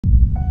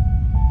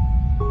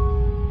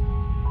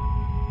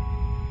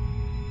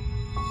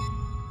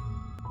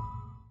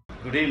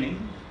Good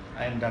evening.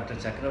 I am Dr.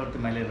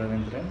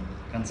 Chakarvarti,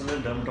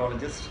 consultant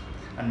dermatologist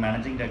and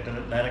managing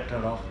director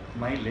of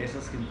my laser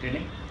skin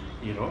clinic,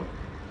 Erode.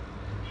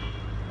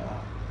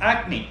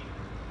 Acne.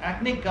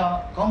 Acne,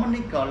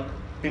 commonly called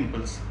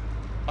pimples,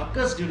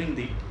 occurs during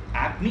the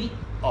acne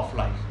of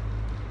life.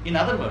 In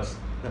other words,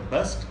 the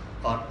best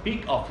or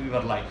peak of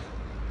your life.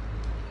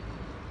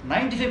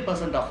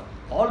 95% of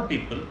all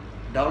people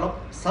develop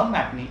some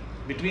acne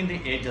between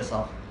the ages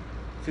of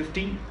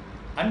 15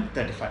 and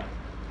 35.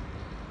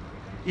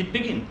 It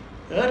begins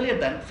earlier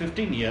than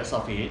 15 years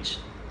of age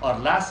or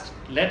lasts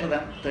later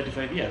than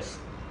 35 years.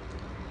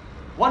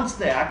 Once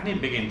the acne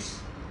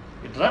begins,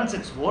 it runs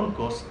its own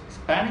course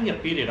spanning a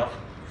period of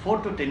 4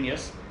 to 10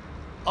 years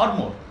or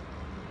more,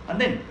 and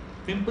then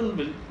pimple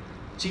will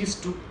cease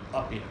to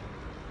appear.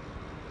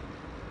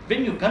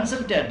 When you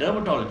consult a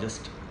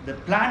dermatologist, the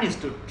plan is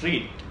to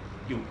treat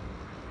you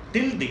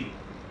till the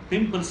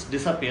pimples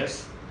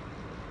disappears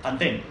and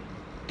then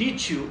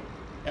teach you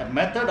a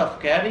method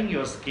of carrying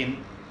your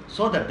skin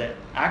so that the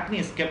acne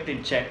is kept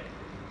in check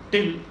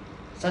till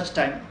such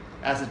time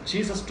as it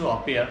ceases to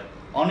appear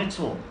on its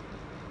own.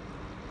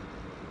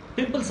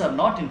 Pimples are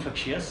not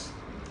infectious,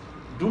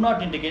 do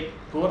not indicate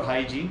poor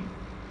hygiene,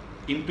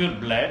 impure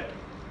blood,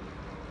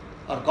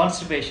 or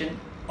constipation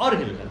or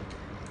ill health.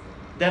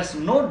 There is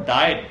no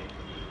diet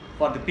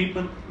for the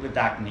people with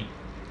acne.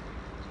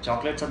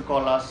 Chocolates and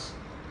colas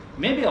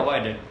may be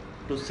avoided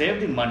to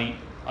save the money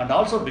and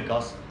also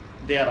because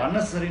they are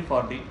unnecessary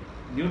for the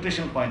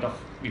nutritional point of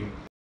view.